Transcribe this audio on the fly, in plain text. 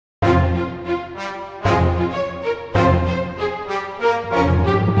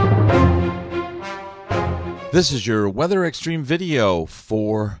This is your Weather Extreme video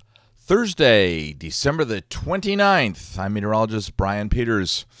for Thursday, December the 29th. I'm meteorologist Brian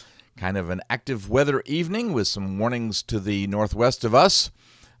Peters. Kind of an active weather evening with some warnings to the northwest of us.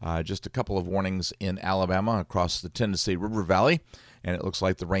 Just a couple of warnings in Alabama across the Tennessee River Valley, and it looks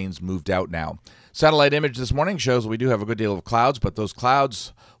like the rain's moved out now. Satellite image this morning shows we do have a good deal of clouds, but those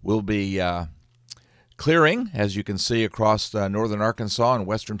clouds will be clearing. As you can see across northern Arkansas and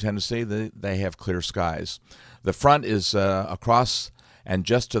western Tennessee, they have clear skies. The front is across and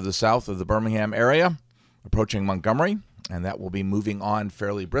just to the south of the Birmingham area, approaching Montgomery, and that will be moving on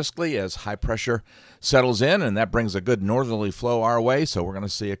fairly briskly as high pressure settles in, and that brings a good northerly flow our way, so we're going to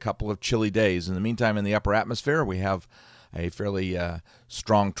see a couple of chilly days. In the meantime, in the upper atmosphere, we have a fairly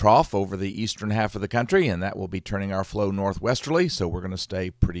strong trough over the eastern half of the country, and that will be turning our flow northwesterly, so we're going to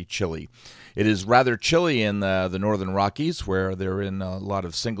stay pretty chilly. It is rather chilly in the northern Rockies, where they're in a lot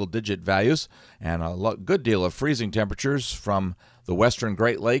of single-digit values, and a good deal of freezing temperatures from the western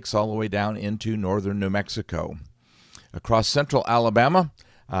Great Lakes all the way down into northern New Mexico. Across central Alabama,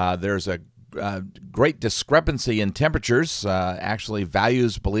 there's a great discrepancy in temperatures, actually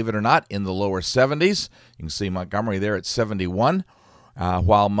values, believe it or not, in the lower 70s. You can see Montgomery there at 71,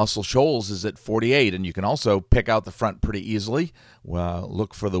 while Muscle Shoals is at 48. And you can also pick out the front pretty easily.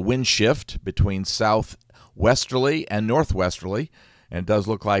 Look for the wind shift between southwesterly and northwesterly. And it does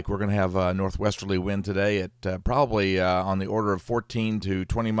look like we're going to have a northwesterly wind today at probably on the order of 14 to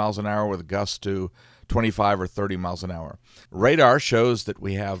 20 miles an hour with gusts to 25 or 30 miles an hour. Radar shows that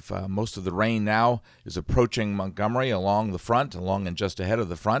we have most of the rain now is approaching Montgomery along the front, along and just ahead of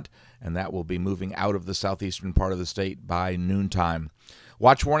the front, and that will be moving out of the southeastern part of the state by noontime.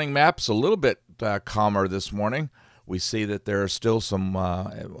 Watch warning maps a little bit calmer this morning. We see that there are still some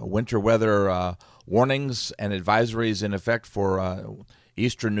winter weather warnings and advisories in effect for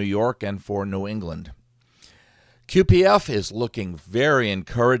eastern New York and for New England. QPF is looking very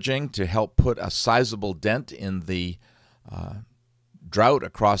encouraging to help put a sizable dent in the drought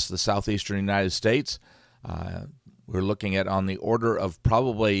across the southeastern United States. We're looking at on the order of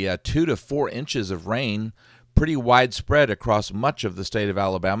probably 2 to 4 inches of rain, pretty widespread across much of the state of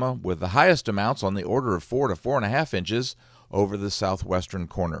Alabama, with the highest amounts on the order of 4 to 4.5 inches over the southwestern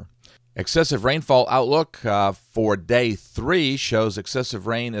corner. Excessive rainfall outlook for day 3 shows excessive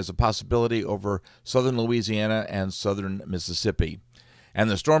rain as a possibility over southern Louisiana and southern Mississippi. And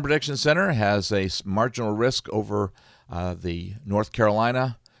the Storm Prediction Center has a marginal risk over the North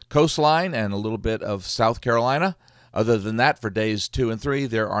Carolina coastline and a little bit of South Carolina. Other than that, for days 2 and 3,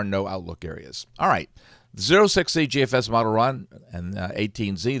 there are no outlook areas. All right, 06Z GFS model run and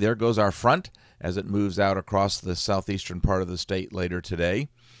 18Z, there goes our front as it moves out across the southeastern part of the state later today.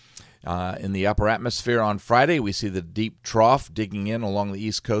 In the upper atmosphere on Friday, we see the deep trough digging in along the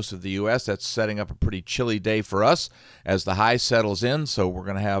east coast of the U.S. That's setting up a pretty chilly day for us as the high settles in. So we're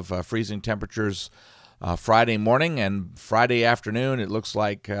going to have freezing temperatures Friday morning, and Friday afternoon it looks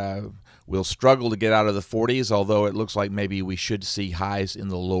like we'll struggle to get out of the 40s, although it looks like maybe we should see highs in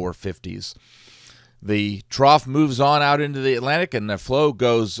the lower 50s. The trough moves on out into the Atlantic, and the flow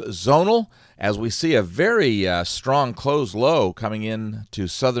goes zonal as we see a very strong closed low coming in to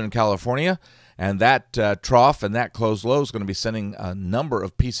Southern California. And that trough and that closed low is going to be sending a number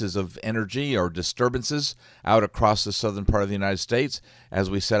of pieces of energy or disturbances out across the southern part of the United States as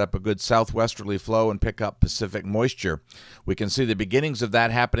we set up a good southwesterly flow and pick up Pacific moisture. We can see the beginnings of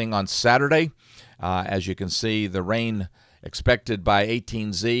that happening on Saturday. As you can see, the rain expected by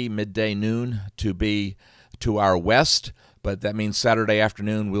 18Z midday noon to be to our west, but that means Saturday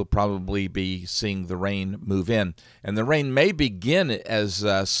afternoon we'll probably be seeing the rain move in. And the rain may begin as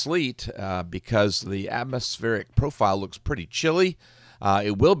sleet because the atmospheric profile looks pretty chilly.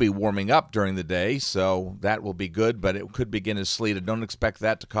 It will be warming up during the day, so that will be good, but it could begin as sleet. I don't expect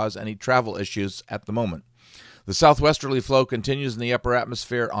that to cause any travel issues at the moment. The southwesterly flow continues in the upper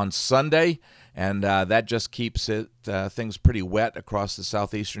atmosphere on Sunday, and that just keeps things pretty wet across the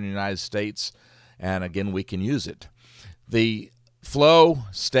southeastern United States, and again, we can use it. The flow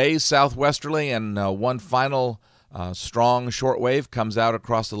stays southwesterly, and one final strong shortwave comes out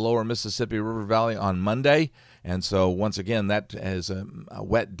across the lower Mississippi River Valley on Monday, and so once again, that is a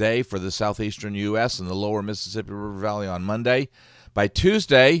wet day for the southeastern U.S. and the lower Mississippi River Valley on Monday. By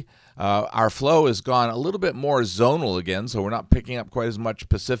Tuesday, our flow has gone a little bit more zonal again, so we're not picking up quite as much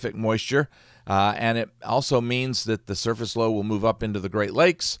Pacific moisture. And it also means that the surface low will move up into the Great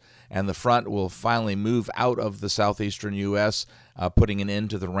Lakes, and the front will finally move out of the southeastern U.S., putting an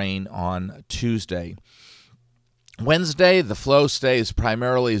end to the rain on Tuesday. Wednesday, the flow stays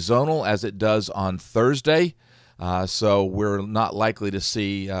primarily zonal as it does on Thursday. So we're not likely to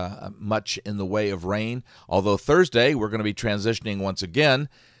see much in the way of rain. Although Thursday, we're going to be transitioning once again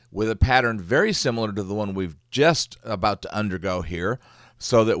with a pattern very similar to the one we've just about to undergo here,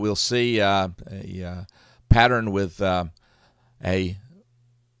 so that we'll see a pattern with a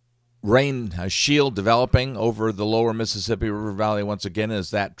rain shield developing over the lower Mississippi River Valley once again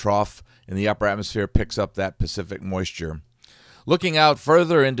as that trough in the upper atmosphere picks up that Pacific moisture. Looking out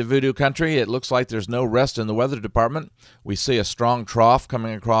further into Voodoo Country, it looks like there's no rest in the weather department. We see a strong trough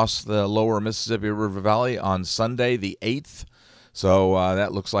coming across the lower Mississippi River Valley on Sunday, the 8th. So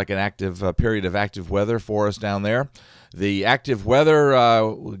that looks like an active period of active weather for us down there. The active weather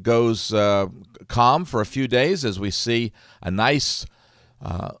goes calm for a few days as we see a nice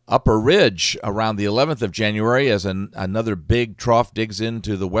upper ridge around the 11th of January as another big trough digs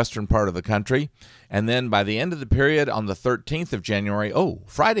into the western part of the country. And then by the end of the period on the 13th of January,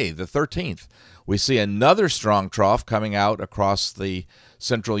 Friday the 13th, we see another strong trough coming out across the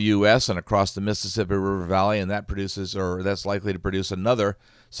central U.S. and across the Mississippi River Valley, and that's likely to produce another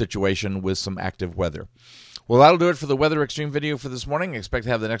situation with some active weather. Well, that'll do it for the Weather Xtreme video for this morning. I expect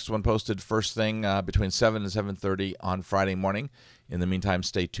to have the next one posted first thing between 7 and 7:30 on Friday morning. In the meantime,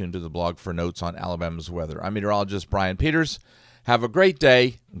 stay tuned to the blog for notes on Alabama's weather. I'm meteorologist Brian Peters. Have a great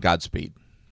day. Godspeed.